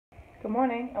Good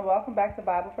morning and welcome back to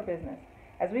Bible for Business.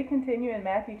 As we continue in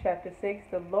Matthew chapter 6,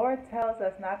 the Lord tells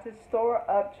us not to store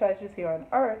up treasures here on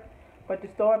earth, but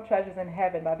to store up treasures in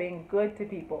heaven by being good to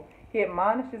people. He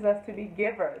admonishes us to be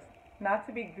givers, not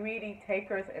to be greedy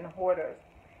takers and hoarders,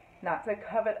 not to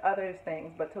covet others'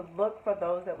 things, but to look for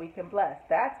those that we can bless.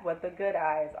 That's what the good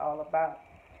eye is all about.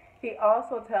 He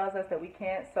also tells us that we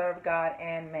can't serve God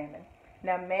and mammon.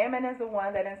 Now, mammon is the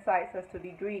one that incites us to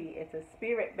be greedy. It's a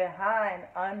spirit behind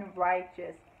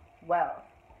unrighteous wealth.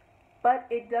 But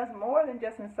it does more than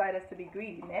just incite us to be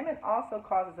greedy. Mammon also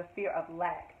causes a fear of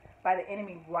lack by the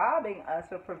enemy robbing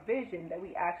us of provision that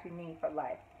we actually need for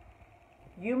life.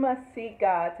 You must seek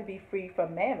God to be free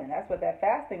from mammon. That's what that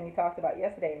fasting we talked about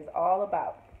yesterday is all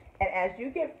about. And as you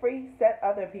get free, set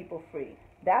other people free.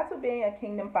 That's what being a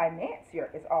kingdom financier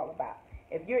is all about.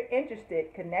 If you're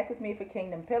interested, connect with me for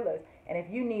Kingdom Pillars. And if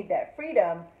you need that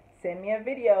freedom, send me a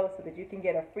video so that you can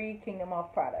get a free Kingdom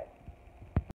Off product.